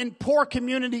happening in poor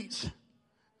communities.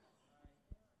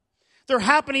 They're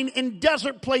happening in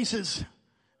desert places.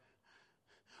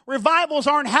 Revivals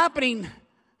aren't happening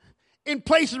in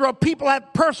places where people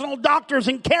have personal doctors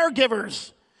and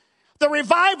caregivers. The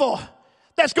revival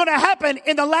that's going to happen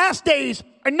in the last days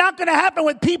are not going to happen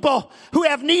with people who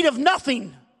have need of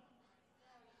nothing.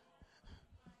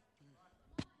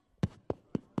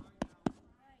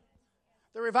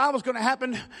 The revival is going to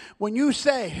happen when you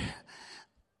say,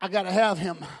 I got to have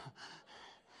Him.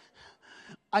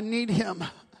 I need Him.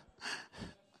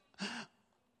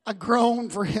 I groan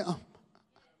for Him.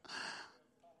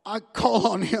 I call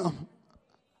on Him.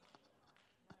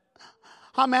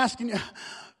 I'm asking you,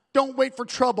 don't wait for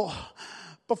trouble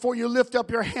before you lift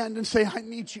up your hand and say, I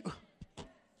need you.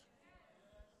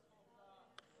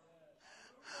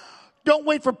 Don't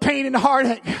wait for pain and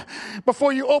heartache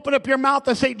before you open up your mouth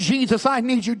and say, Jesus, I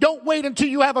need you. Don't wait until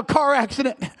you have a car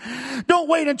accident. Don't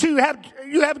wait until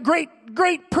you have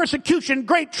great persecution,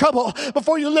 great trouble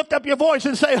before you lift up your voice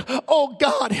and say, oh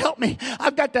God, help me.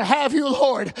 I've got to have you,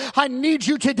 Lord. I need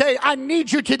you today. I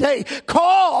need you today.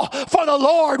 Call for the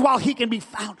Lord while He can be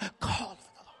found. Call.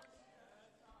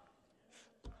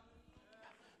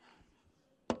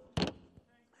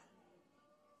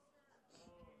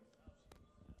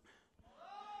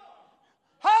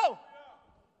 Oh!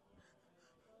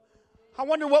 I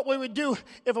wonder what we would do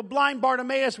if a blind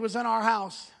Bartimaeus was in our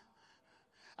house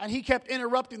and he kept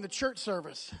interrupting the church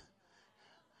service.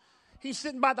 He's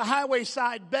sitting by the highway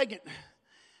side begging.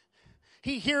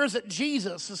 He hears that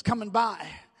Jesus is coming by.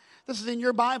 This is in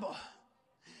your Bible.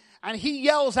 And he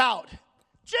yells out,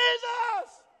 Jesus!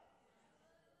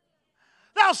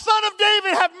 Thou Son of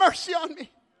David, have mercy on me.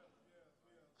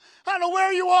 I don't know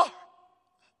where you are.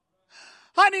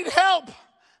 I need help.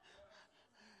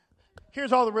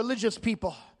 Here's all the religious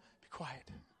people. Be quiet.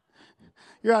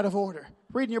 You're out of order.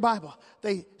 Reading your Bible.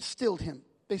 They stilled him.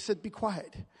 They said, be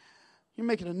quiet. You're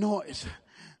making a noise.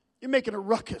 You're making a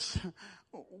ruckus.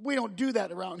 We don't do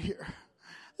that around here.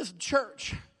 This is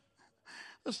church.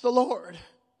 This is the Lord.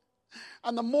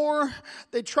 And the more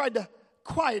they tried to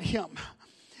quiet him,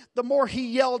 the more he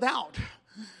yelled out,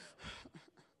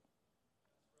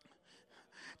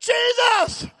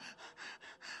 Jesus,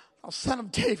 oh, Son of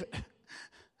David,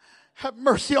 Have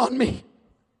mercy on me.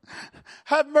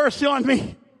 Have mercy on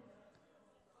me.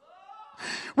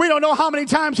 We don't know how many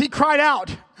times he cried out.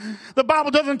 The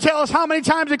Bible doesn't tell us how many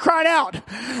times he cried out.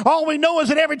 All we know is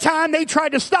that every time they tried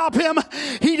to stop him,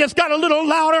 he just got a little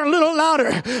louder and a little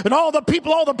louder. And all the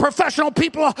people, all the professional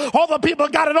people, all the people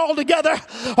got it all together.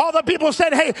 All the people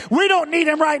said, hey, we don't need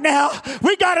him right now.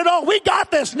 We got it all. We got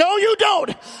this. No, you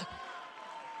don't.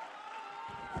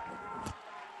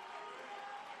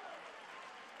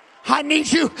 I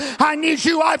need you. I need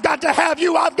you. I've got to have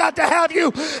you. I've got to have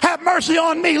you. Have mercy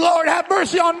on me, Lord. Have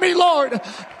mercy on me, Lord.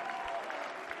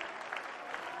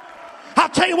 I'll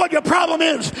tell you what your problem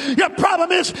is. Your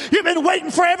problem is you've been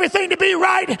waiting for everything to be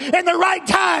right in the right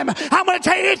time. I'm going to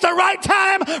tell you it's the right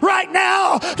time right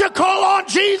now to call on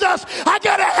Jesus. I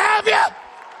got to have you.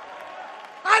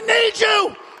 I need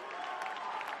you.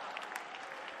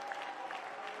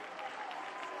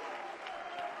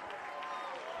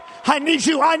 I need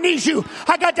you. I need you.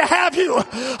 I got to have you.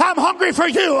 I'm hungry for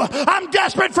you. I'm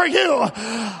desperate for you.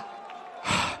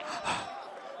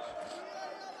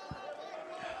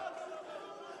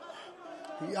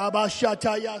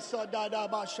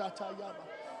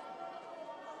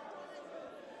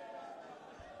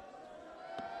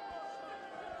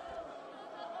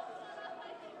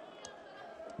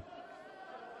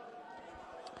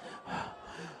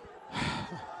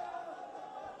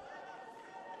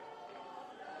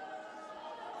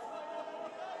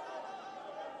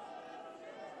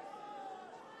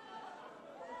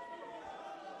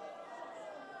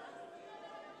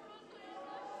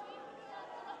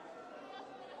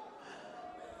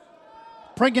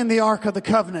 Bring in the Ark of the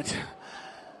Covenant.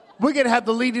 We're going to have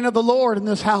the leading of the Lord in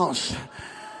this house.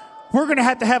 We're going to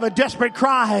have a desperate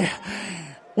cry.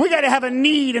 We got to have a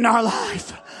need in our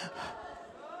life.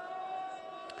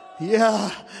 Yeah.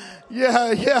 Yeah.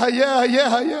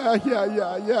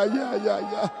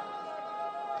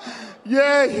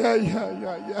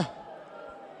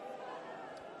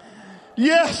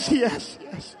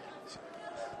 Yes.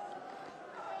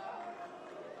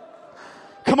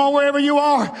 Come on, wherever you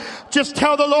are, just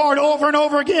tell the Lord over and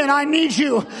over again, I need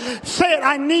you. Say it,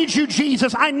 I need you,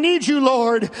 Jesus. I need you,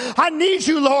 Lord. I need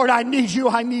you, Lord. I need you.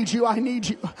 I need you. I need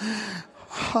you.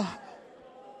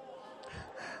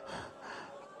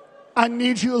 I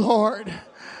need you, Lord.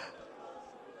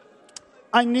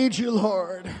 I need you,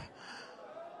 Lord.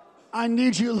 I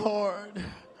need you, Lord.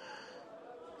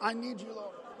 I need you, Lord.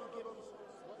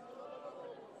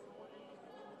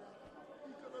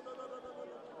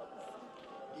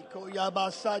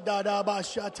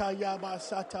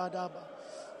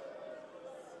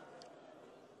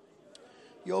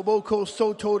 Yoboko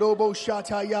sotorobo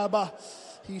shatayaba.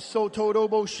 He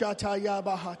sotorobo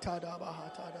shatayaba hatadaba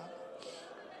hatada.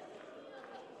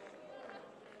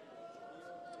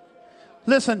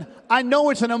 Listen, I know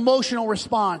it's an emotional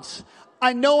response.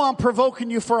 I know I'm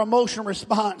provoking you for emotional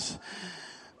response.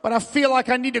 But I feel like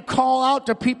I need to call out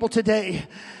to people today.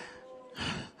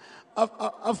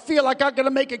 I feel like I'm going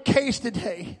to make a case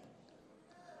today.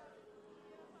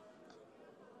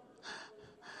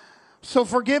 So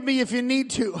forgive me if you need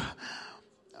to.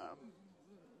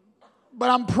 But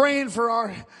I'm praying for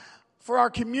our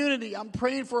community. I'm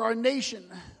praying for our nation.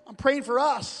 I'm praying for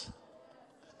us.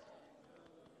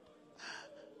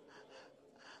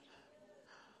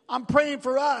 I'm praying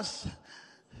for us.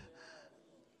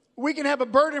 We can have a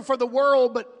burden for the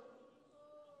world, but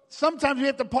sometimes we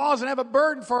have to pause and have a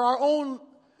burden for our own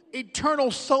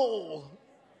eternal soul.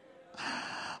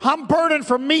 I'm burdened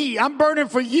for me. I'm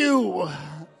burdened for you.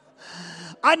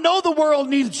 I know the world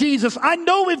needs Jesus. I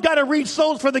know we've got to reach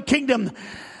souls for the kingdom.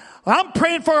 I'm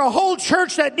praying for a whole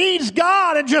church that needs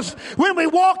God. And just when we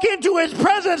walk into his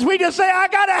presence, we just say, I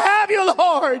got to have you,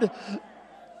 Lord.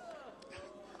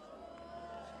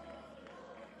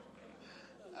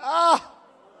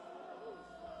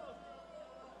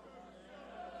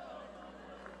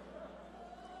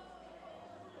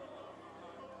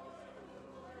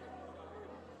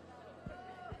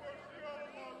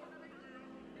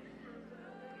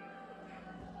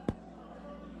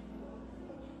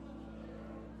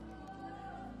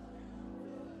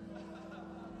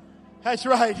 That's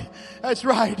right. That's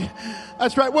right.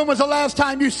 That's right. When was the last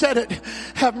time you said it?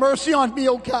 Have mercy on me,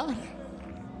 oh God.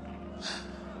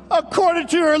 According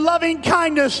to your loving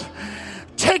kindness,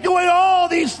 take away all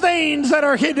these things that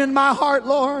are hidden in my heart,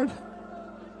 Lord.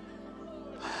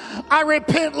 I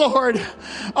repent, Lord,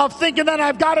 of thinking that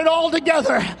I've got it all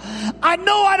together. I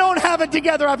know I don't have it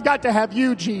together. I've got to have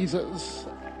you, Jesus.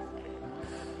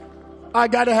 I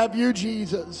got to have you,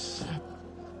 Jesus.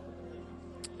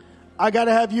 I got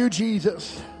to have you,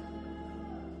 Jesus.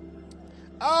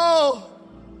 Oh,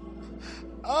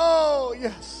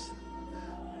 yes.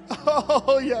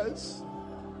 Oh, yes.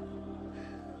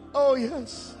 Oh,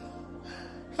 yes.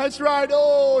 That's right.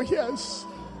 Oh, yes.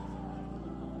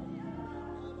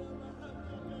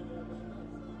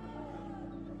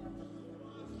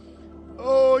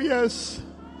 Oh, yes.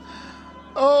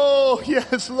 Oh,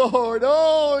 yes, Lord.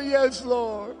 Oh, yes,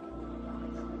 Lord.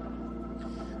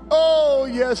 Oh,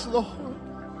 yes, Lord.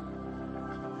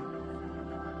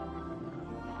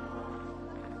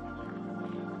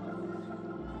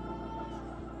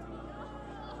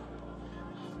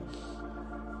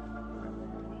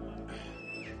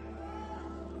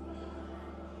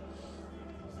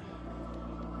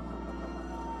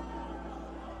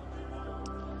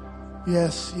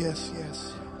 Yes, yes,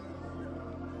 yes.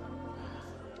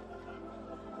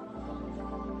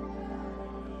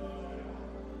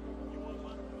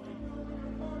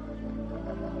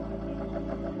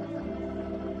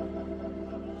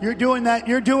 You're doing that.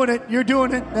 You're doing it. You're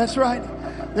doing it. That's right.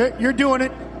 You're doing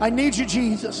it. I need you,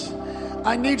 Jesus.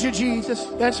 I need you, Jesus.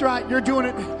 That's right. You're doing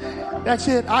it. That's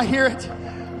it. I hear it.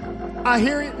 I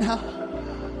hear it now.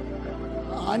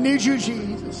 I need you,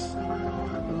 Jesus.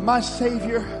 My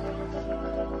Savior.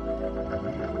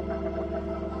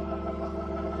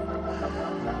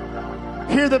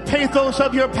 Hear the pathos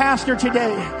of your pastor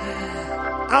today.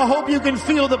 I hope you can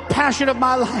feel the passion of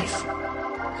my life.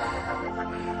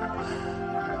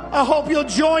 I hope you'll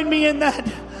join me in that.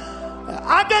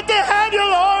 I get to have you,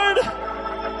 Lord.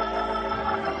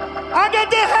 I get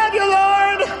to have you,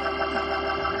 Lord.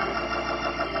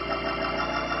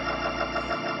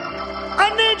 I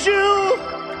need you.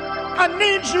 I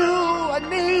need you. I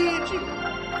need you.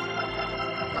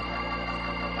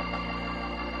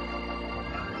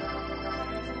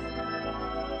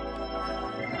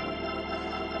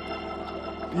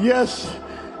 Yes,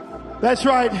 that's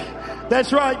right.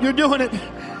 That's right. You're doing it.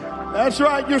 That's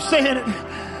right. You're saying it.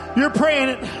 You're praying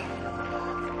it.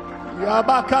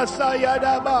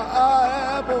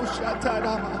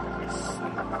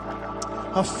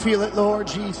 I feel it, Lord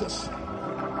Jesus.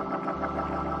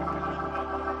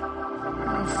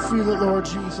 I feel it, Lord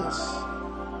Jesus.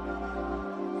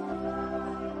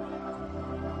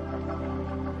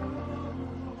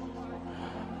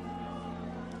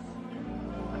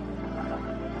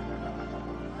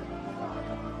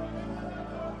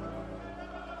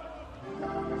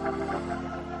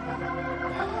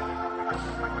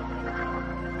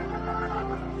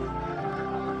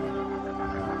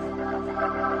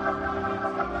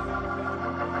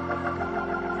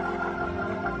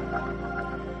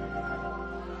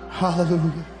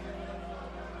 Hallelujah.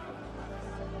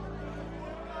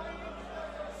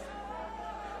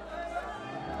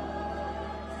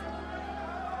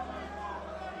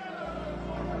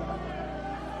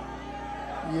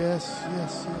 Yes,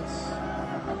 yes, yes.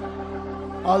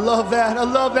 I love that. I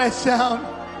love that sound.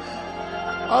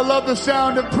 I love the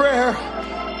sound of prayer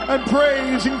and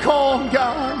praise and calm,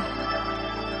 God.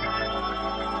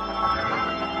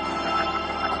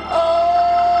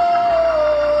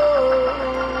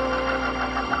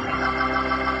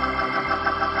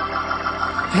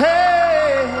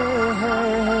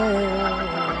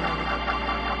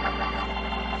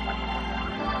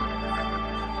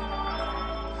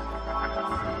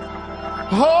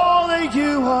 Holy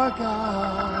you are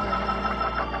God.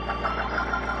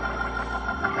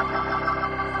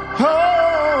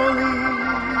 Holy.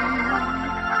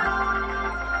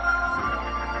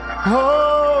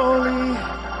 Holy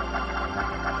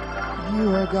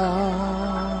you are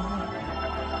God.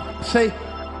 Say,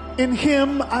 in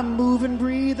him I move and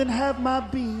breathe and have my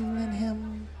being in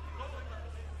him.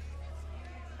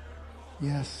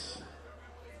 Yes.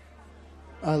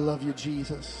 I love you,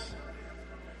 Jesus.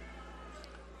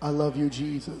 I love you,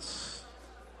 Jesus.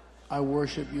 I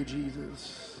worship you,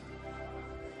 Jesus.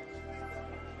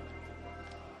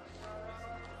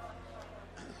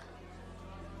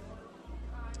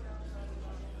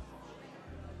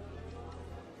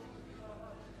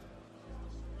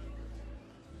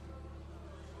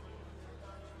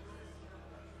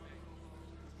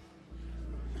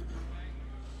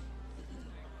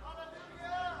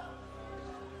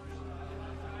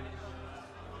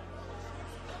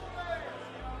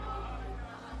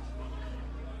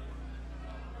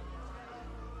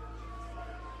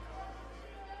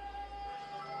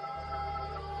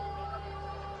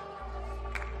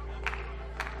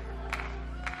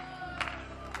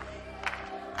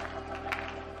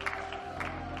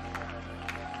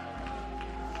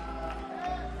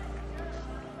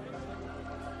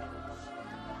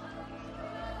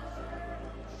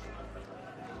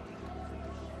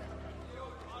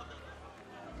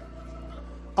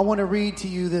 I want to read to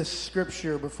you this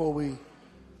scripture before we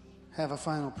have a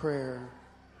final prayer.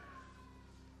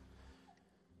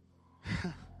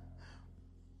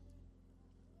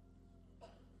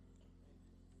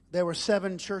 There were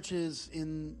 7 churches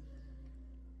in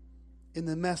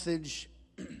the message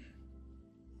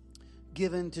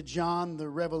given to John the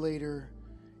Revelator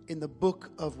in the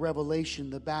book of Revelation,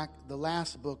 the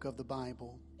last book of the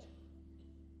Bible.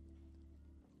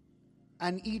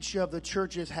 And each of the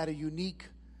churches had a unique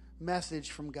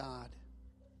message from God.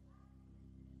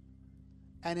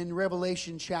 And in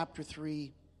Revelation chapter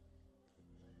 3,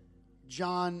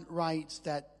 John writes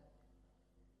that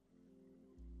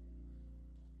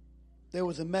there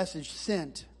was a message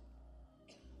sent.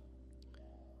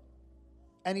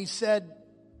 And he said,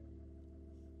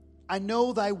 I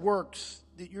know thy works,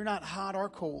 that you're not hot or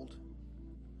cold.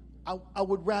 I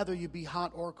would rather you be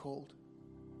hot or cold.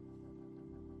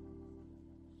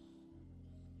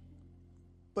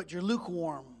 But you're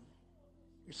lukewarm.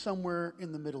 You're somewhere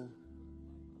in the middle.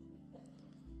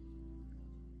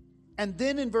 And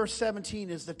then in verse 17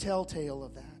 is the telltale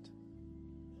of that.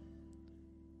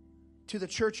 To the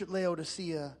church at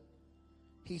Laodicea,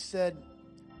 he said,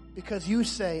 because you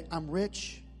say, I'm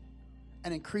rich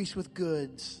and increase with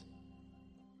goods.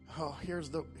 Oh, here's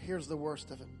the worst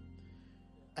of it.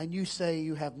 And you say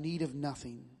you have need of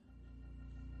nothing.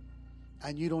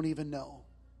 And you don't even know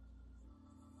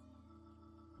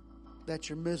that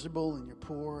you're miserable and you're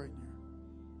poor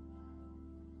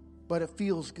but it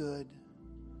feels good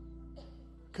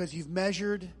because you've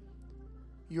measured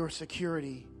your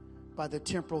security by the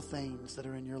temporal things that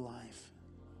are in your life.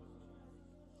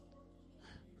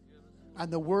 And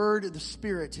the word of the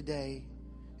Spirit today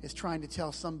is trying to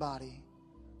tell somebody,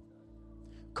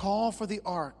 call for the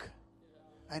ark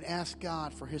and ask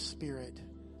God for His Spirit.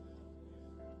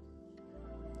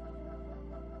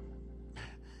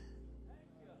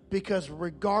 Because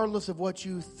regardless of what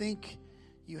you think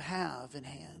you have in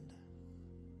hand,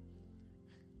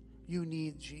 you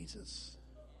need Jesus.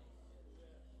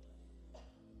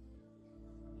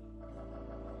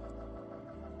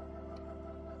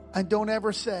 And don't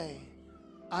ever say,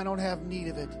 I don't have need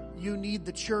of it. You need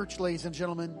the church, ladies and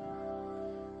gentlemen.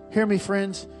 Hear me,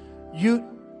 friends. You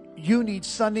need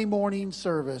Sunday morning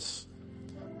service.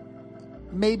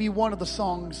 Maybe one of the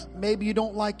songs. Maybe you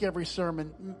don't like every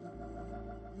sermon.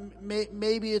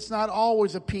 Maybe it's not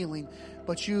always appealing.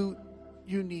 But you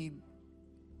need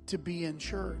to be in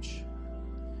church.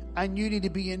 And you need to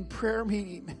be in prayer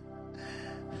meeting.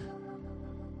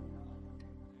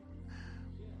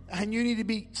 And you need to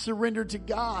be surrendered to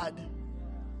God.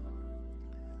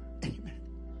 Amen.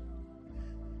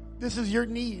 This is your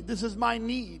need. This is my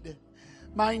need.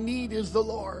 My need is the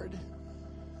Lord.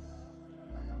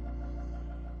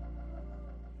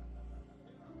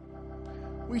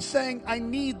 We sang, I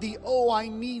need thee. Oh, I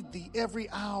need thee. Every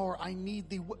hour I need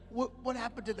thee. What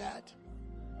happened to that?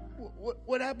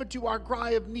 What happened to our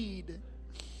cry of need?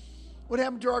 What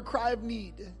happened to our cry of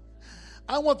need?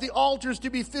 I want the altars to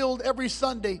be filled every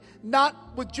Sunday,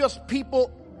 not with just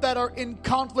people that are in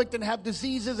conflict and have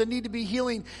diseases and need to be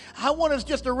healing. I want us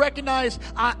just to recognize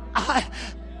I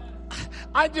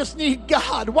just need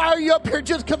God. Why are you up here?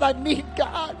 Just because I need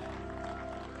God.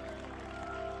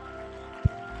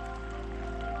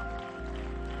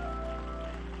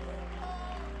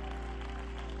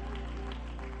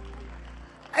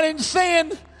 And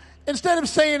instead of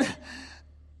saying,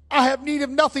 I have need of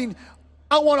nothing,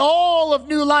 I want all of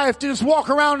new life to just walk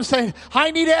around and say,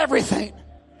 I need everything.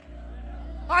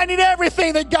 I need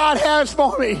everything that God has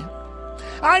for me.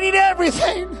 I need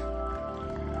everything.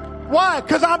 Why?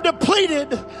 Because I'm depleted.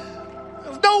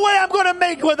 There's no way I'm going to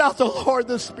make it without the Lord,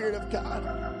 the Spirit of God.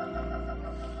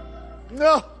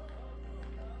 No.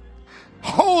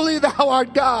 Holy thou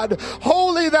art God.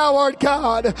 Holy thou art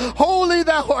God. Holy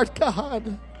thou art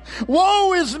God.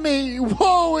 Woe is me.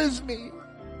 Woe is me.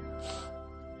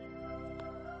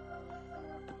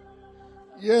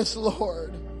 Yes,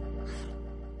 Lord.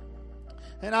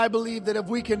 And I believe that if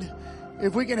we can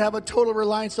have a total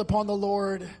reliance upon the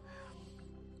Lord's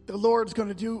going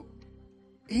to do,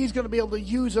 He's going to be able to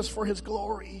use us for His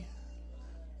glory.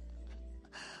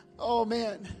 Oh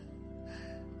man.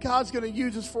 God's going to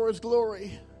use us for His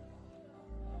glory.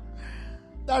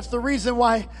 That's the reason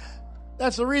why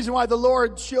the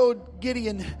Lord showed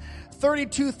Gideon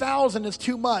 32,000 is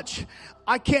too much.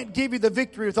 I can't give you the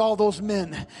victory with all those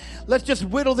men. Let's just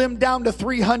whittle them down to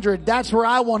 300. That's where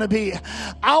I want to be.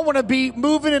 I want to be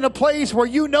moving in a place where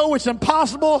you know it's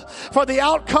impossible for the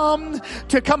outcome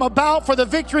to come about, for the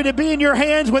victory to be in your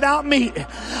hands without me.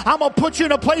 I'm going to put you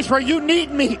in a place where you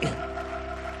need me.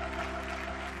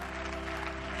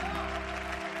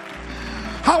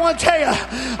 I want to tell you,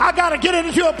 I got to get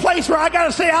into a place where I got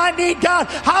to say, I need God.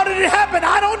 How did it happen?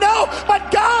 I don't know,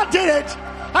 but God did it.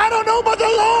 I don't know, but the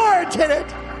Lord did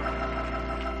it.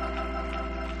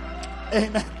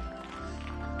 Amen.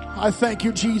 I thank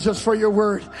you, Jesus, for your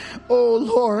word. Oh,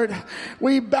 Lord,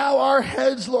 we bow our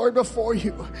heads, Lord, before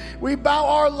you. We bow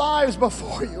our lives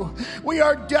before you. We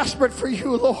are desperate for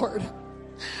you, Lord.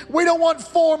 We don't want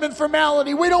form and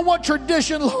formality. We don't want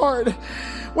tradition, Lord.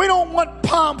 We don't want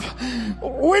pomp.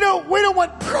 We don't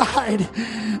want pride.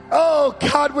 Oh,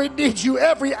 God, we need you.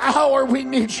 Every hour we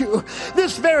need you.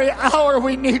 This very hour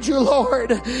we need you,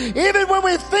 Lord. Even when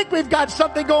we think we've got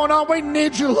something going on, we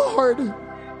need you, Lord.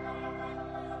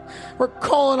 We're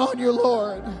calling on you,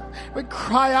 Lord. We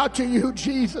cry out to you,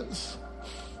 Jesus.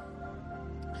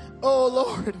 Oh,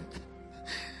 Lord.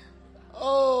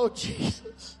 Oh,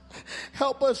 Jesus.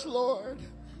 Help us, Lord.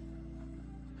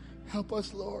 Help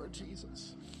us, Lord,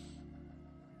 Jesus.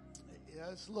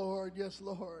 Yes, Lord. Yes,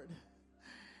 Lord.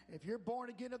 If you're born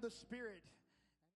again of the Spirit,